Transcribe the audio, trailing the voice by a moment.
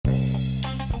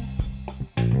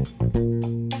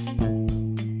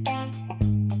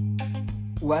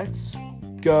Let's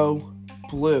go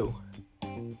blue.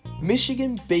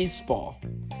 Michigan baseball,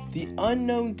 the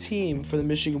unknown team for the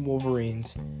Michigan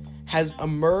Wolverines, has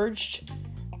emerged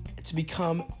to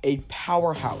become a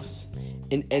powerhouse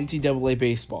in NCAA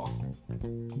baseball.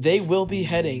 They will be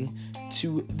heading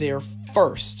to their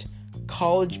first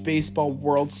college baseball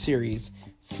World Series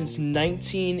since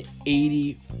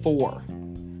 1984.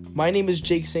 My name is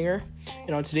Jake Singer,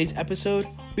 and on today's episode,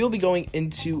 we will be going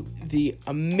into the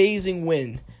amazing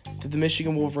win that the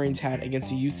Michigan Wolverines had against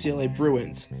the UCLA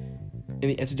Bruins in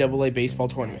the NCAA baseball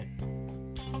tournament.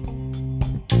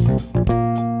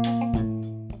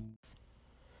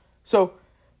 So,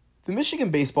 the Michigan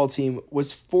baseball team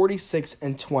was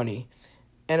 46-20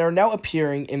 and are now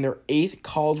appearing in their 8th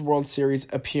College World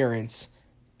Series appearance,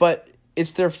 but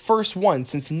it's their first one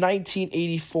since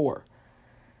 1984.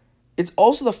 It's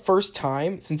also the first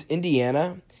time since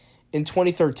Indiana in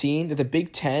 2013 that the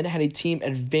Big Ten had a team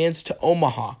advance to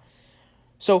Omaha.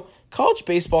 So college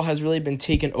baseball has really been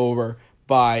taken over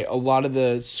by a lot of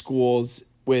the schools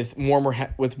with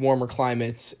warmer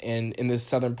climates and in the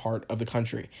southern part of the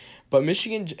country. But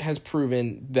Michigan has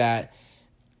proven that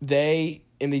they,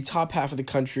 in the top half of the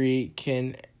country,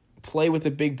 can play with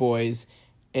the big boys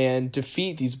and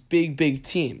defeat these big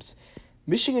teams.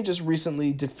 Michigan just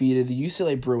recently defeated the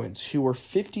UCLA Bruins, who were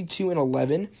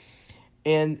 52-11,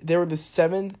 and they were the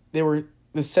seventh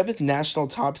national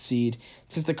top seed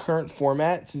since the current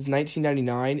format, since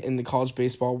 1999 in the College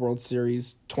Baseball World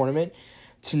Series tournament,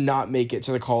 to not make it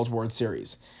to the College World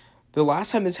Series. The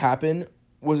last time this happened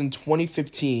was in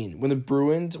 2015 when the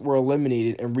Bruins were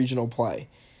eliminated in regional play.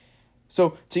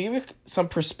 So to give you some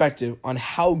perspective on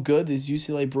how good this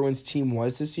UCLA Bruins team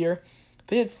was this year,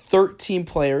 they had 13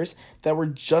 players that were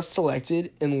just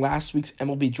selected in last week's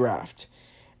MLB draft.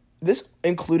 This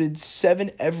included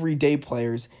 7 everyday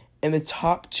players and the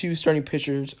top 2 starting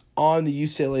pitchers on the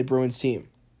UCLA Bruins team.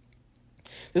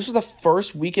 This was the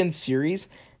first weekend series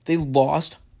they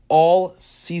lost all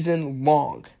season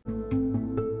long.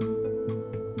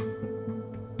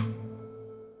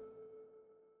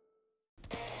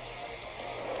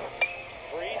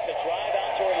 Breeze a drive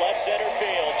out toward left center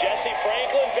field. Jesse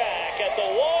Franklin back at the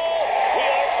wall. We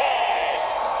are tied.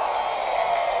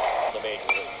 The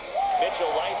major league. Mitchell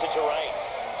lines it to right.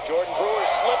 Jordan Brewer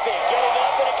slipping, getting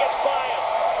up, and it gets by him.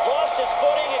 Lost his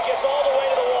footing, it gets all the way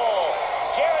to the wall.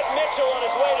 Garrett Mitchell on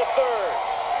his way to third.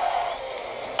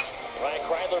 Ryan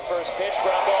Kreidler first pitch,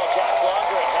 ground ball. Jack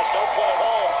Blondgren has no play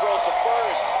home, throws to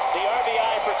first. The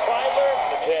RBI for Kreidler.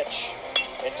 The pitch.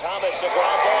 And Thomas, a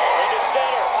ground ball into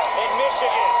center. And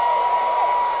Michigan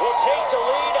will take the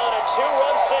lead on a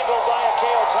 2-run single by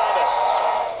Akeo Thomas.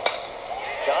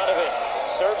 Donovan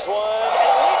serves one, and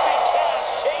a leaping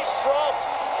catch. Chase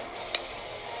Strumpf.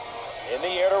 In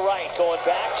the air to right, going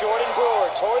back, Jordan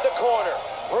Brewer toward the corner.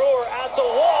 Brewer at the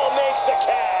wall makes the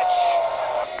catch.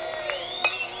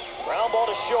 Ground ball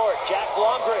to short. Jack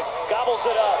Blondgren gobbles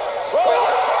it up. Throws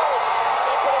to first.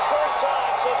 And for the first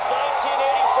time since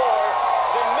 1984,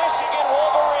 the Michigan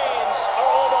Wolverines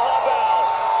are Omaha bound.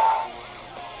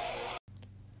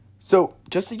 So,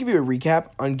 just to give you a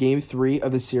recap on Game 3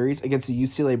 of the series against the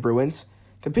UCLA Bruins,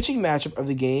 the pitching matchup of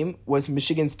the game was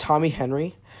Michigan's Tommy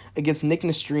Henry against Nick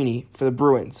Nastrini for the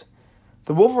Bruins.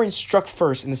 The Wolverines struck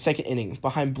first in the second inning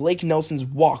behind Blake Nelson's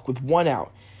walk with 1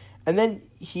 out, and then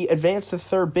he advanced to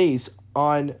third base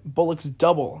on Bullock's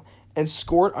double and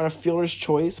scored on a fielder's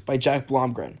choice by Jack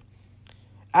Blondgren.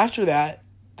 After that,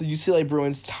 the UCLA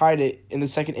Bruins tied it in the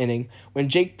second inning when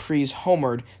Jake Priest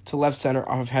homered to left center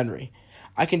off of Henry.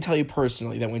 I can tell you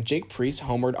personally that when Jake Priest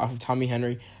homered off of Tommy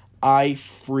Henry, I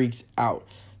freaked out.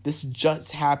 This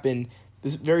just happened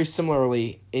very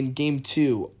similarly in Game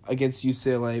 2 against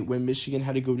UCLA when Michigan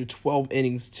had to go to 12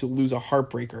 innings to lose a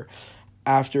heartbreaker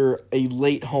after a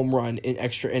late home run in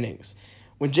extra innings.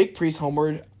 When Jake Priest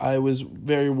homered, I was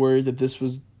very worried that this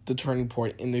was the turning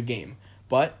point in the game,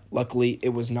 but luckily it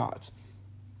was not.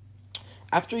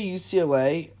 After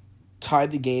UCLA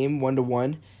tied the game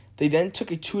 1-1, they then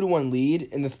took a 2-1 lead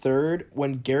in the third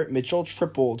when Garrett Mitchell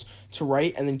tripled to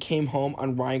right and then came home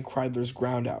on Ryan Kreidler's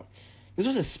groundout. This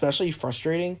was especially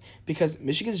frustrating because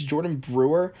Michigan's Jordan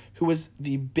Brewer, who was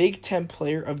the Big Ten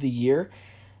Player of the Year,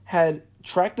 had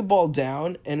tracked the ball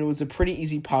down and it was a pretty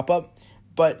easy pop-up,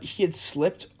 but he had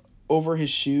slipped over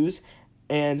his shoes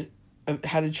and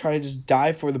had to try to just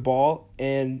dive for the ball,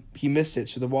 and he missed it.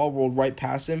 So the ball rolled right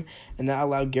past him, and that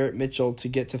allowed Garrett Mitchell to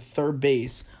get to third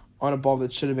base on a ball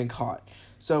that should have been caught.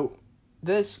 So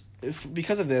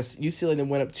because of this, UCLA then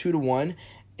went up 2-1,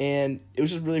 And it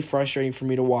was just really frustrating for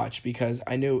me to watch because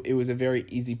I knew it was a very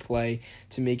easy play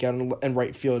to make out in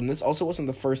right field. And this also wasn't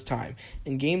the first time.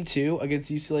 In Game 2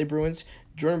 against UCLA Bruins,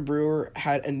 Jordan Brewer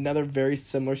had another very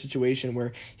similar situation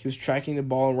where he was tracking the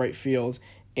ball in right field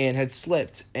and had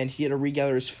slipped, and he had to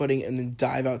regather his footing and then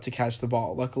dive out to catch the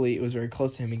ball. Luckily, it was very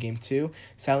close to him in Game 2.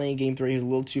 Sadly, in Game 3, he was a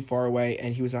little too far away,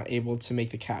 and he was not able to make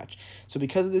the catch. So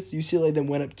because of this, UCLA then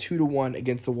went up 2-1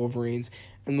 against the Wolverines,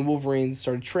 and the Wolverines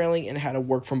started trailing and had to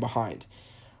work from behind.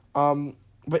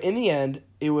 But in the end,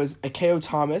 it was Akeo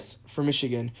Thomas for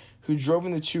Michigan who drove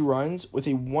in the 2 runs with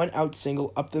a 1-out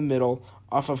single up the middle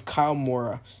off of Kyle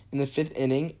Mora in the 5th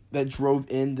inning that drove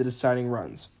in the deciding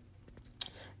runs.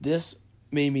 This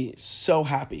made me so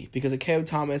happy because Akeo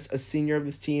Thomas, a senior of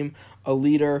this team, a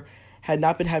leader, had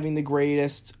not been having the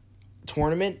greatest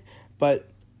tournament, but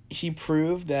he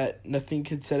proved that nothing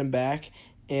could set him back,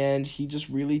 and he just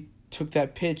really took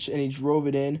that pitch and he drove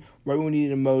it in right when we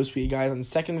needed him most. We had guys on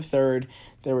second and third.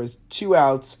 There was 2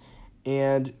 outs,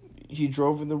 and he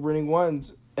drove in the winning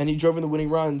runs,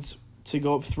 to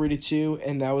go up 3-2,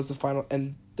 and that was the final,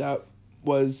 and that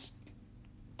was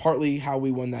partly how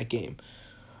we won that game.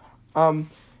 And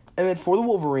then for the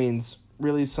Wolverines,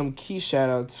 really some key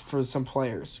shout-outs for some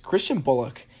players. Christian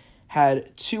Bullock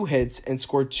had 2 hits and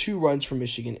scored 2 runs for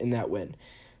Michigan in that win.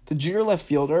 The junior left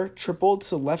fielder tripled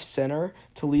to left center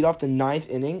to lead off the 9th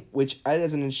inning, which added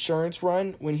as an insurance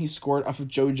run when he scored off of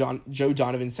Joe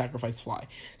Donovan's sacrifice fly.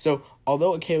 So,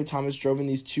 although Akeo Thomas drove in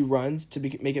these 2 runs to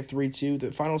make it 3-2,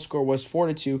 the final score was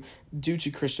 4-2 due to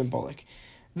Christian Bullock.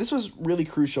 This was really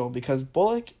crucial because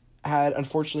Bullock had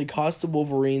unfortunately cost the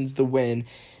Wolverines the win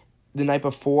the night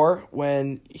before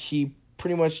when he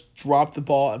pretty much dropped the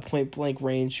ball at point-blank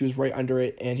range. He was right under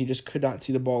it, and he just could not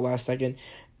see the ball last second.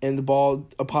 And the ball,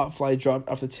 a pop fly, dropped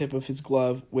off the tip of his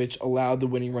glove, which allowed the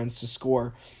winning runs to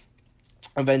score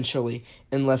eventually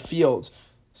in left field.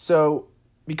 So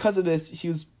because of this, he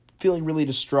was feeling really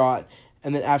distraught.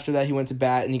 And then after that, he went to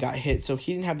bat and he got hit. So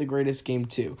he didn't have the greatest game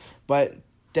 2. But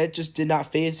that just did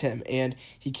not faze him. And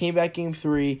he came back Game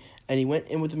 3, and he went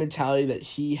in with the mentality that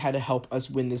he had to help us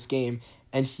win this game.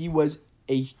 And he was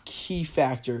a key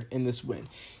factor in this win.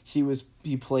 He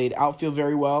played outfield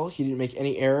very well. He didn't make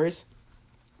any errors.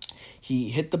 He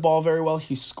hit the ball very well.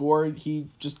 He scored. He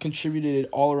just contributed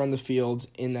all around the field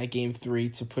in that Game 3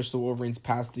 to push the Wolverines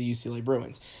past the UCLA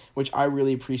Bruins, which I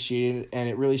really appreciated, and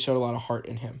it really showed a lot of heart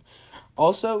in him.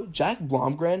 Also, Jack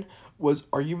Blomgren was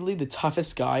arguably the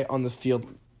toughest guy on the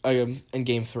field in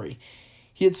Game 3.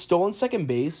 He had stolen second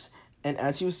base, and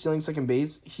as he was stealing second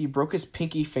base, he broke his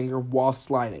pinky finger while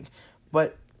sliding.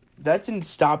 But that didn't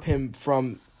stop him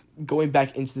from going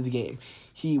back into the game.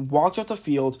 He walked off the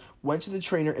field, went to the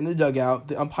trainer in the dugout,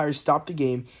 the umpire stopped the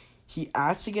game, he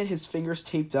asked to get his fingers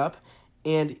taped up,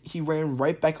 and he ran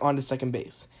right back onto second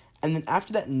base. And then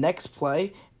after that next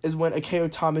play is when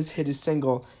Akeo Thomas hit his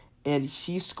single, and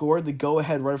he scored the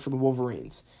go-ahead run for the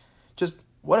Wolverines. Just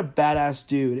what a badass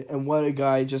dude, and what a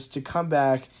guy just to come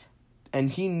back, and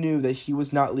he knew that he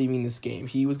was not leaving this game.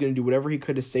 He was going to do whatever he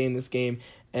could to stay in this game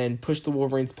and push the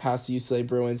Wolverines past the UCLA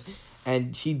Bruins,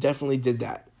 and he definitely did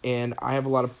that. And I have a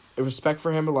lot of respect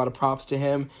for him, a lot of props to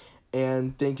him,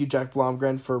 and thank you, Jack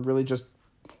Blomgren, for really just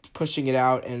pushing it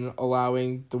out and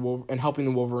helping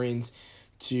the Wolverines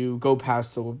to go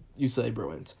past the UCLA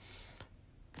Bruins.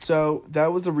 So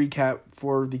that was the recap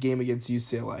for the game against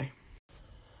UCLA.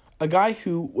 A guy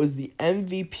who was the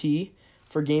MVP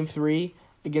for Game 3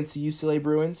 against the UCLA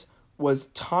Bruins was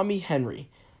Tommy Henry,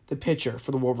 the pitcher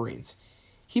for the Wolverines.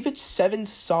 He pitched 7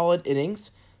 solid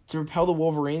innings to propel the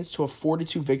Wolverines to a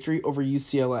 4-2 victory over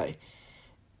UCLA.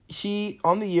 He,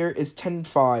 on the year, is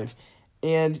 10-5,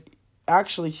 and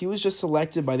actually, he was just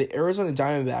selected by the Arizona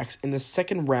Diamondbacks in the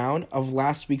 2nd round of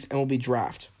last week's MLB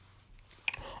draft.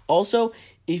 Also,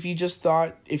 if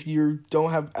you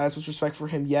don't have as much respect for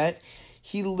him yet,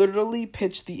 he literally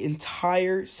pitched the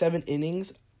entire 7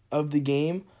 innings of the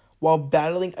game while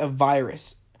battling a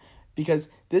virus. Because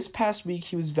this past week,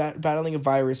 he was battling a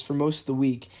virus for most of the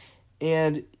week,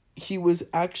 and he was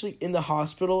actually in the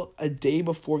hospital a day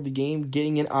before the game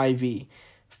getting an IV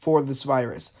for this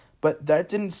virus. But that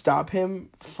didn't stop him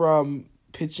from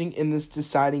pitching in this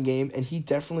deciding game, and he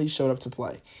definitely showed up to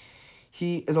play.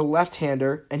 He is a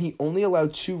left-hander, and he only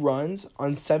allowed 2 runs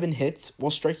on 7 hits while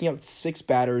striking out 6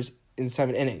 batters in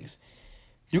 7 innings.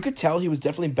 You could tell he was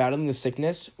definitely battling the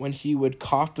sickness when he would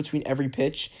cough between every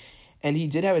pitch, and he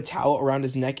did have a towel around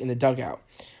his neck in the dugout.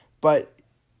 But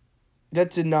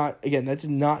that did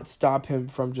not stop him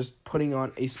from just putting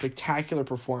on a spectacular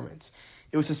performance.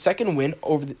 It was his 2nd win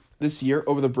this year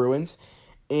over the Bruins,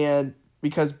 and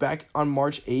because back on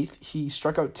March 8th, he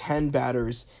struck out 10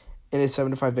 batters in a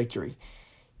 7-5 victory.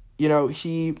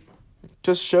 He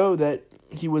just showed that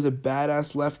he was a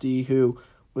badass lefty who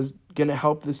was going to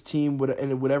help this team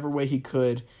in whatever way he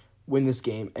could win this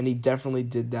game, and he definitely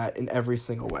did that in every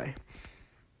single way.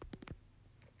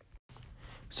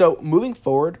 So, moving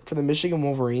forward for the Michigan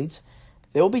Wolverines,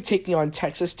 they will be taking on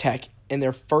Texas Tech in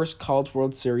their first College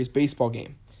World Series baseball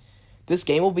game. This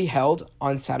game will be held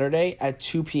on Saturday at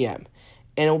 2 p.m.,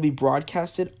 and it will be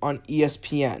broadcasted on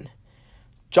ESPN.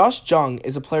 Josh Jung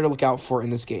is a player to look out for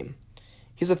in this game.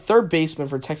 He's a third baseman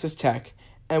for Texas Tech,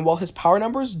 and while his power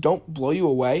numbers don't blow you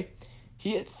away,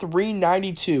 he hit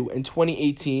 .392 in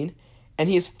 2018, and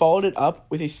he has followed it up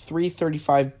with a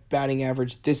 .335 batting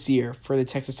average this year for the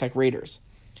Texas Tech Raiders.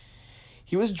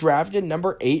 He was drafted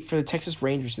number 8 for the Texas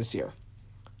Rangers this year.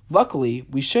 Luckily,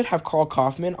 we should have Carl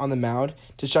Kaufman on the mound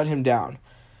to shut him down,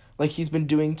 like he's been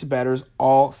doing to batters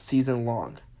all season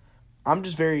long. I'm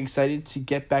just very excited to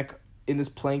get back in this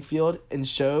playing field and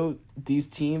show these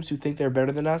teams who think they're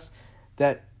better than us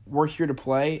that we're here to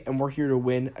play and we're here to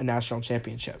win a national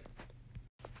championship.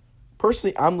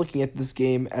 Personally, I'm looking at this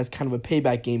game as kind of a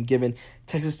payback game given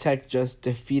Texas Tech just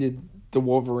defeated the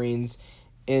Wolverines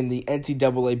in the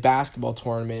NCAA basketball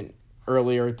tournament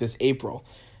earlier this April.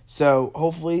 So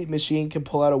hopefully Michigan can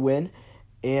pull out a win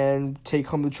and take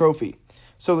home the trophy.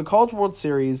 So the College World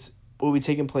Series will be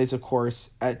taking place, of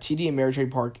course, at TD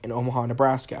Ameritrade Park in Omaha,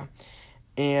 Nebraska.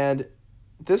 And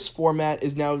this format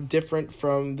is now different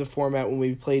from the format when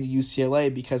we played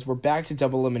UCLA because we're back to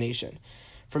double elimination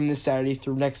from this Saturday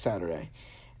through next Saturday.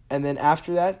 And then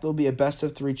after that, there'll be a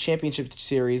best-of-3 championship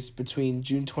series between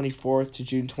June 24th to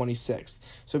June 26th.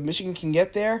 So if Michigan can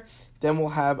get there, then we'll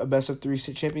have a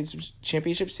best-of-3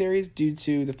 championship series due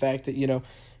to the fact that,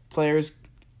 players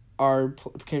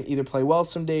can either play well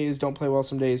some days, don't play well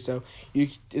some days. So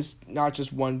it's not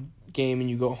just one game and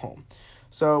you go home.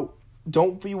 So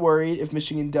don't be worried if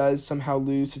Michigan does somehow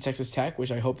lose to Texas Tech,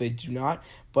 which I hope they do not,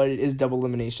 but it is double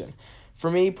elimination. For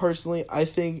me, personally, I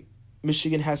think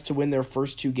Michigan has to win their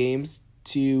first 2 games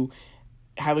to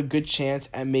have a good chance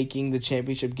at making the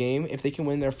championship game. If they can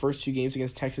win their first 2 games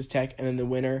against Texas Tech and then the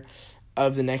winner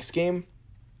of the next game,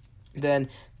 then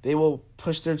they will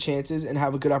push their chances and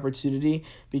have a good opportunity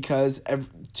because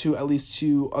at least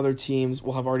 2 other teams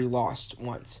will have already lost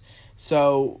once.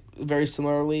 So very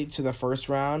similarly to the first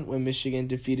round when Michigan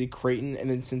defeated Creighton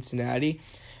and then Cincinnati,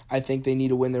 I think they need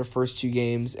to win their first 2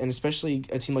 games, and especially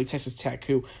a team like Texas Tech,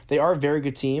 who they are a very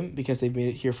good team because they've made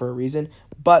it here for a reason,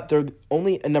 but they're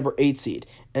only a number 8 seed.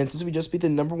 And since we just beat the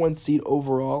number 1 seed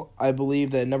overall, I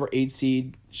believe that number 8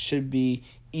 seed should be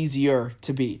easier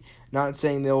to beat. Not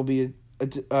saying they'll be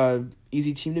a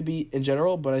easy team to beat in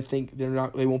general, but I think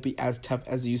they won't be as tough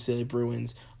as the UCLA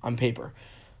Bruins on paper.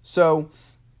 So,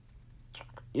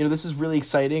 this is really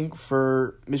exciting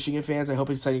for Michigan fans. I hope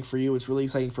it's exciting for you. It's really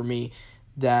exciting for me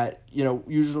that,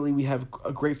 usually we have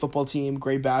a great football team,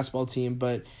 great basketball team,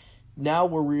 but now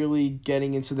we're really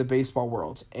getting into the baseball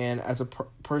world. And as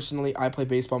personally, I play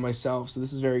baseball myself, so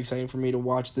this is very exciting for me to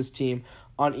watch this team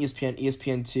on ESPN,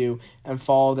 ESPN2, and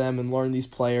follow them and learn these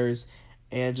players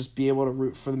and just be able to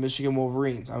root for the Michigan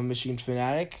Wolverines. I'm a Michigan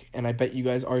fanatic, and I bet you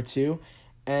guys are too.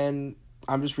 And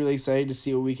I'm just really excited to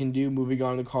see what we can do moving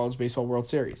on to the College Baseball World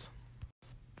Series.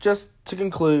 Just to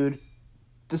conclude,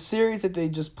 the series that they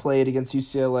just played against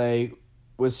UCLA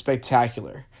was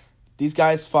spectacular. These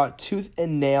guys fought tooth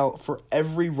and nail for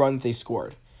every run they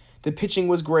scored. The pitching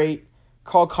was great.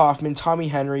 Carl Kaufman, Tommy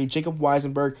Henry, Jacob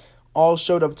Weisenberg all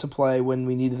showed up to play when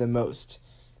we needed them most.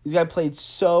 These guys played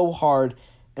so hard,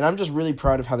 and I'm just really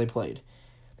proud of how they played.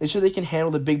 They showed they can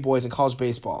handle the big boys in college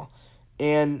baseball,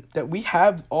 and that we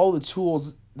have all the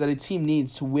tools that a team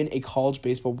needs to win a College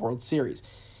Baseball World Series.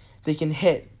 They can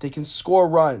hit, they can score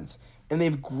runs, and they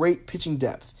have great pitching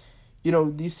depth.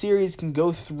 These series can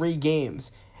go 3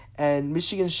 games, and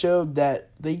Michigan showed that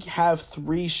they have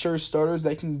 3 sure starters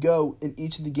that can go in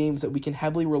each of the games that we can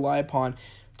heavily rely upon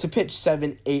to pitch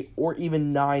 7, 8, or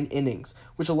even 9 innings,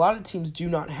 which a lot of teams do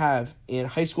not have in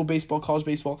high school baseball, college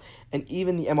baseball, and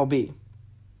even the MLB.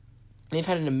 They've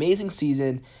had an amazing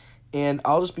season, and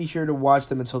I'll just be here to watch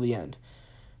them until the end.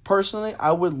 Personally,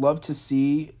 I would love to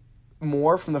see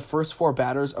more from the first 4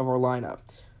 batters of our lineup.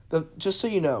 Just so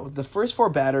you know, the first 4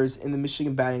 batters in the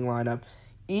Michigan batting lineup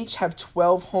each have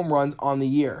 12 home runs on the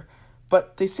year,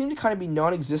 but they seem to kind of be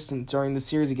non-existent during the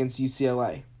series against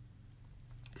UCLA.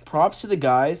 Props to the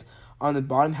guys on the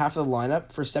bottom half of the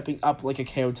lineup for stepping up like a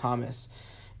K.O. Thomas,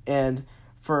 and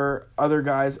for other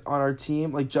guys on our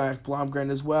team like Jack Blomgren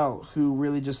as well, who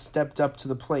really just stepped up to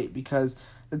the plate, because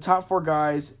the top 4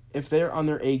 guys, if they're on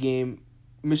their A game,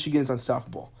 Michigan's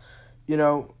unstoppable.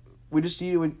 We just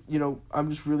need to, I'm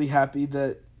just really happy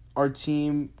that our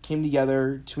team came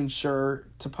together to ensure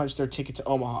to punch their ticket to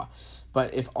Omaha.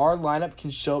 But if our lineup can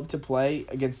show up to play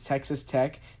against Texas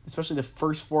Tech, especially the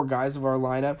first 4 guys of our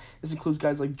lineup, this includes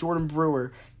guys like Jordan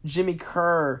Brewer, Jimmy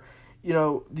Kerr,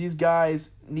 these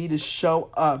guys need to show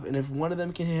up. And if one of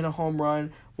them can hit a home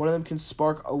run, one of them can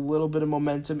spark a little bit of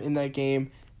momentum in that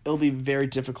game, it'll be very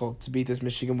difficult to beat this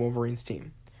Michigan Wolverines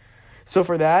team. So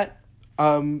for that,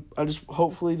 I just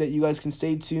hopefully that you guys can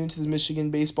stay tuned to this Michigan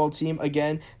baseball team.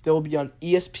 Again, they will be on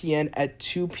ESPN at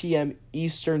 2 p.m.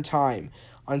 Eastern Time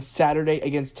on Saturday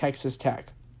against Texas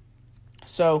Tech.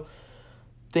 So,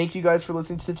 thank you guys for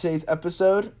listening to today's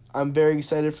episode. I'm very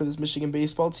excited for this Michigan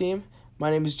baseball team. My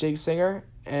name is Jake Singer,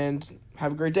 and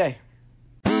have a great day.